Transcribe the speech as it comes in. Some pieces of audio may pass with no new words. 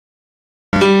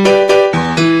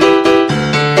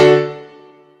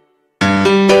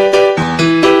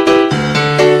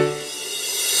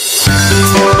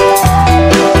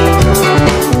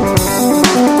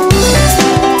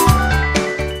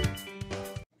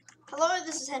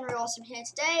Hello, this is Henry Awesome here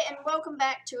today, and welcome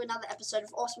back to another episode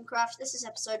of OrsmCraft. This is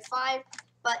episode 5,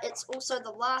 but it's also the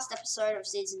last episode of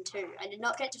season 2. I did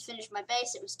not get to finish my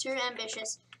base, it was too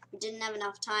ambitious, we didn't have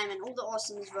enough time, and all the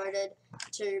Awesomes voted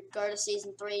to go to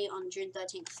season 3 on June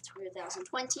 13th,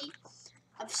 2020.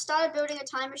 I've started building a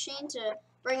time machine to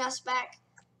bring us back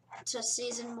to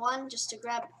season 1, just to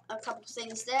grab a couple of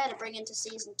things there to bring into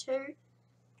season 2,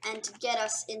 and to get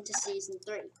us into season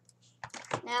 3.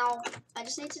 Now, I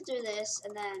just need to do this,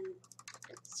 and then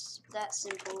it's that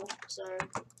simple, so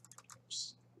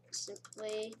just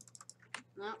simply,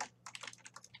 no,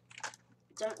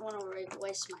 don't want to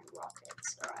waste my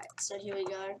rockets. Alright, so here we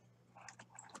go.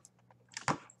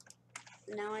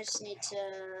 Now I just need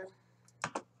to,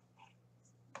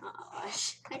 I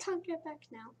can't get back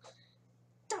now.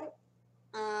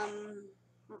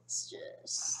 Let's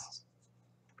just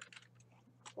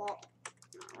plop,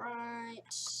 alright.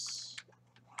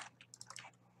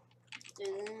 Do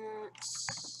that.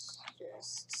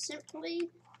 Just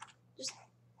simply,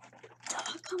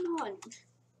 oh, come on.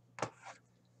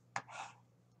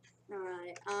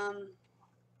 Alright,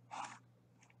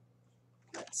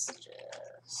 let's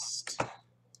just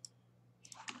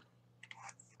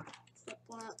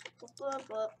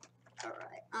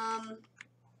alright,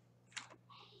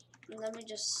 let me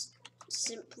just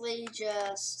simply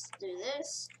just do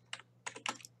this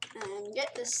and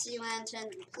get this sea lantern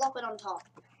and plop it on top.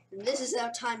 And this is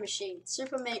our time machine.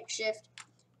 Super makeshift,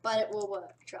 but it will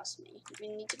work, trust me. We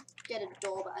need to get a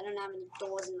door, but I don't have any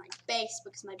doors in my base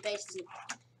because my base doesn't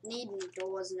need any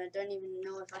doors, and I don't even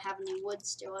know if I have any wood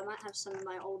still. I might have some in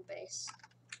my old base.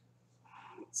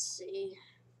 Let's see.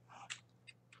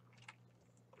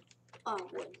 Oh,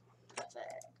 wood.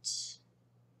 Perfect.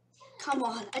 Come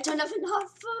on, I don't have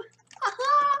enough.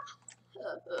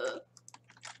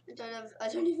 I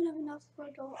don't even have enough for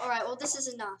a door. Alright, well this is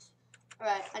enough.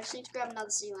 Alright, I just need to grab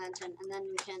another sea lantern, and then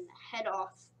we can head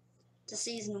off to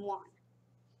season 1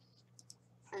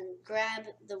 and grab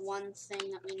the one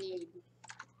thing that we need.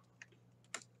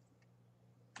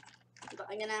 But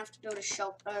I'm gonna have to build a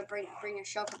shelter, bring a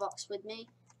shelter box with me.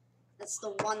 That's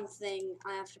the one thing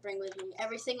I have to bring with me.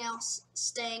 Everything else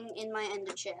staying in my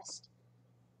ender chest.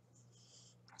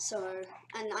 So,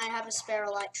 and I have a spare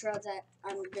elytra that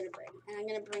I'm gonna bring, and I'm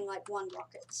gonna bring like 1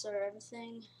 rocket. So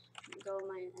everything go in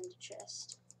my ender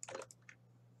chest.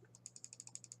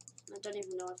 I don't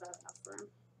even know if I have enough room.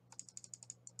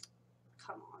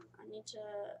 Come on, I need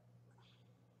to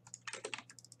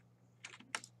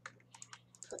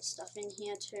put stuff in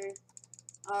here too.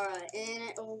 Alright, in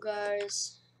it all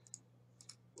goes.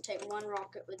 I'll take 1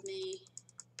 rocket with me.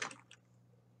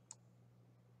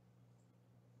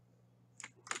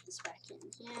 Put this back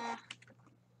in here.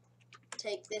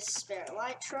 Take this spare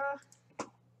elytra.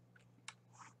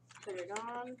 Put it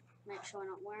on. Make sure I'm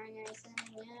not wearing anything.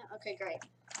 Yeah, okay, great.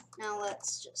 Now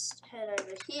let's just head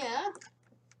over here.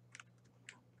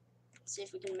 See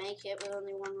if we can make it with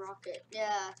only 1 rocket.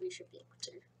 Yeah, we should be able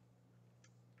to.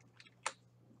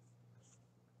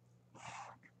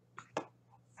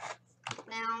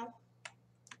 Now,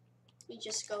 we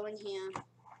just go in here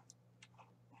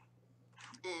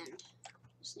and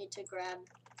just need to grab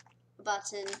a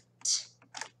button.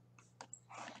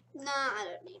 Nah, I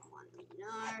don't need one, you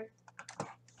know.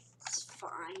 It's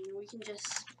fine, we can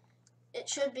just, it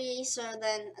should be so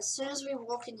then as soon as we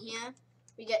walk in here,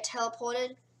 we get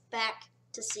teleported back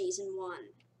to season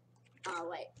 1. Oh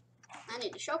wait, I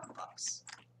need a shelter box.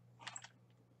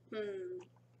 Can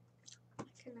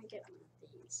I get one of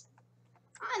these?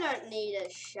 I don't need a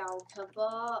shelter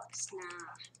box.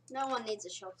 Nah, no one needs a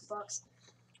shelter box.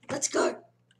 Let's go.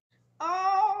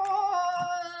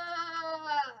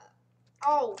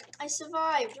 Oh, I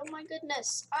survived. Oh my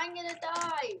goodness, I'm gonna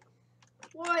die.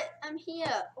 What? I'm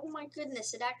here. Oh my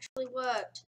goodness, it actually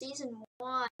worked. Season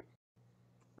 1.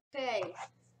 Okay.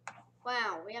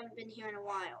 Wow, we haven't been here in a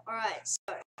while. Alright,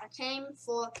 so I came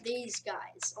for these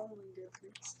guys. Oh my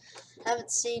goodness.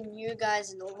 Haven't seen you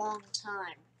guys in a long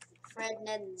time. Fred,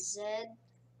 Ned, and Zed.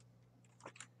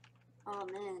 Oh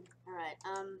man. Alright,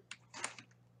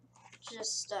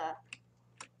 just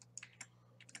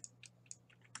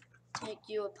take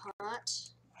you apart.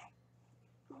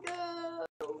 No.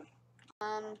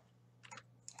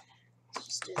 Let's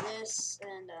just do this,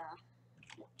 and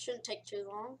it shouldn't take too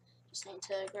long. Just need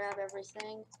to grab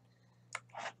everything.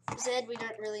 Zed, we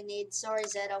don't really need. Sorry,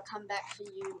 Zed, I'll come back for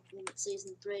you in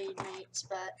season 3, mates.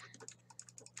 But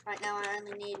right now, I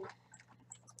only need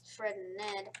Fred and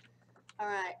Ned.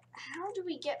 Alright, how do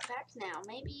we get back now?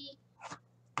 Maybe.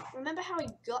 Remember how we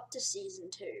got to season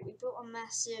 2? We built a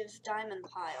massive diamond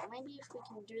pile. Maybe if we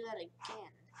can do that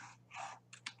again,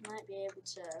 might be able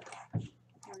to.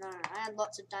 I don't know. I and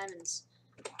lots of diamonds.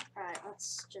 Alright,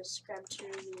 let's just grab 2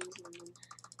 of these and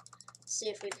see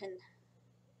if we can...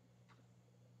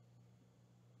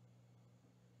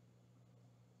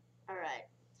 Alright,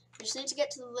 we just need to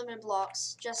get to the limited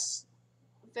blocks, just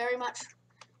very much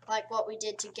like what we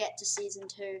did to get to Season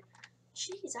 2.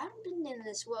 Jeez, I haven't been in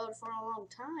this world for a long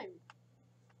time.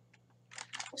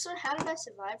 Also, how did I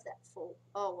survive that fall?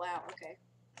 Oh, wow, okay.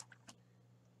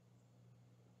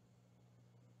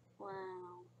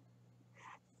 Wow.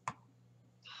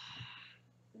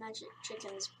 Magic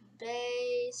Chicken's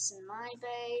base, and my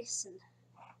base,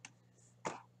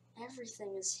 and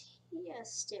everything is here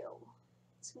still.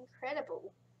 It's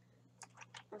incredible.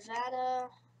 Nevada.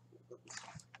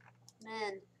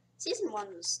 Man, Season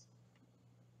 1 was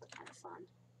kind of fun.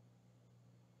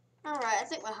 Alright, I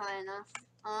think we're high enough.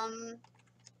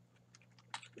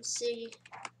 Let's see.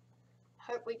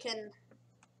 Hope we can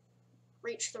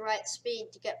reach the right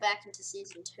speed to get back into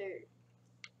Season 2.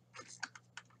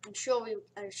 I'm sure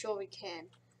we can.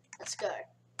 Let's go.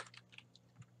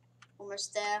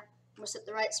 Almost there. Almost at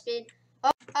the right speed.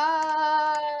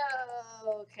 Oh,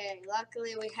 okay.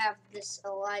 Luckily we have this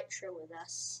elytra with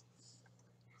us.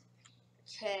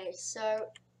 Okay, so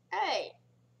hey,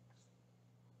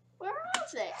 where are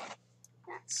they?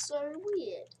 That's so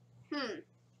weird.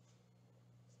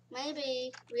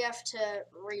 Maybe we have to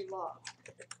relog.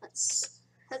 Let's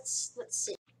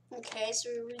see. Okay, so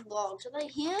we relogged. Are they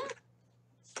here?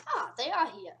 Ah, they are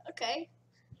here. Okay.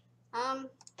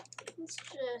 Let's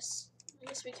just. I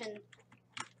guess we can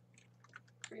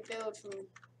rebuild from.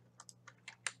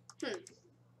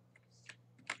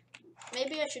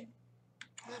 Maybe I should.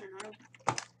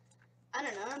 I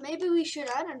don't know. Maybe we should.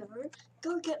 I don't know.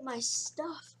 Go get my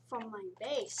stuff from my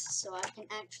base so I can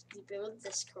actually build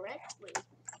this correctly.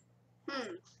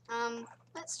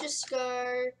 Let's just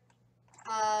go.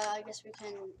 I guess we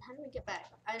can. How do we get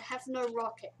back? I have no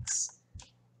rockets.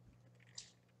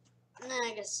 Nah,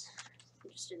 I guess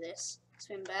we'll just do this.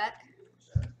 Swim back.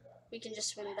 We can just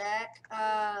swim back.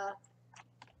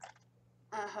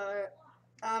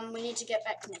 We need to get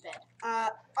back to my bed.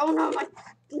 Oh no,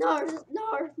 no,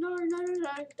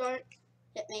 don't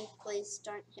hit me, please,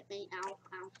 don't hit me, ow,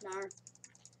 no.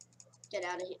 Get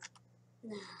out of here.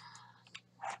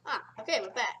 Okay, we're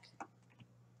back.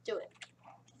 Do it.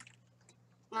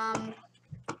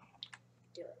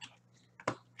 Do it.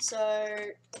 So,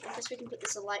 I guess we can put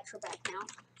this elytra back now.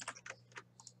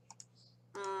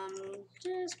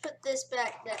 Just put this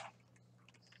back there.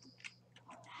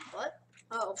 What?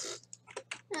 Oh.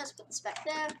 Let's put this back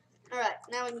there. Alright,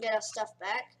 now we can get our stuff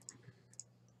back.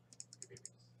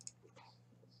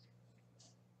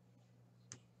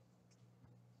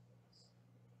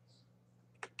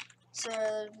 So,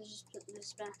 we'll just put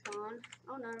this back on.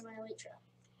 Oh no, my elytra.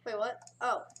 Wait, what?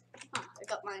 Oh. I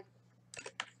got my...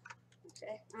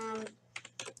 Okay, I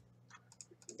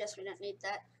guess we don't need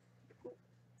that.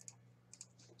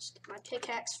 Just get my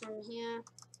pickaxe from here.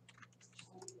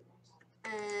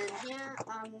 And here,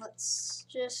 let's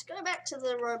just go back to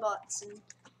the robots, and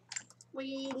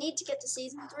we need to get to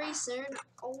Season 3 soon.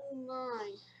 Oh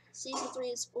my, Season 3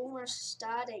 is almost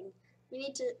starting. We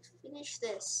need to finish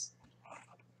this.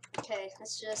 Okay,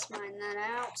 let's just mine that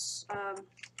out.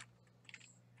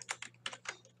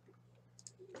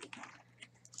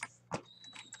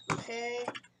 Okay.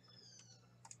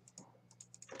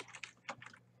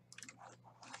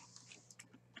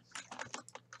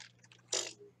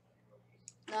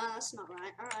 No, that's not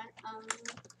right. Alright,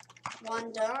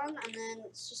 one done, and then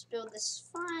let's just build this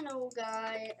final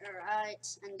guy.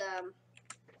 Alright, and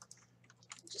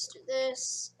just do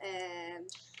this, and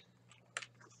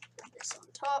put this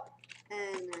on top,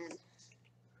 and then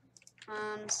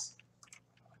arms,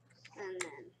 and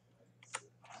then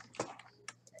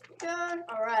there we go.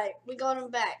 Alright, we got him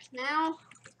back. Now,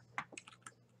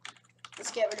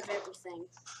 let's get rid of everything.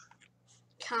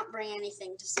 Can't bring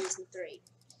anything to Season 3.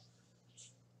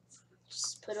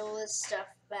 Just put all this stuff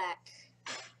back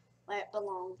where it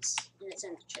belongs in its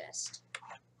empty chest.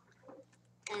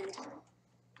 And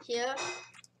here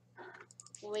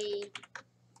we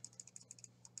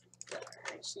go.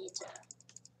 I just need to.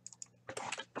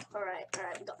 Alright,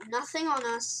 we got nothing on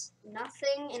us,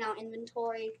 nothing in our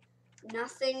inventory,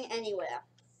 nothing anywhere.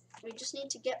 We just need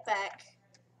to get back.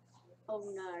 Oh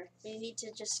no, we need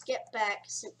to just get back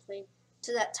simply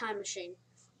to that time machine.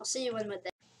 I'll see you when we're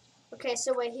there. Okay,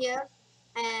 so we're here.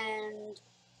 And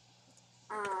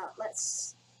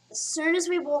as soon as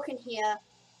we walk in here,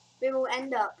 we will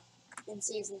end up in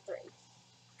Season 3.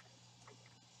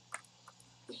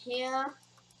 Here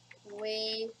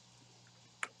we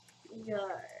go.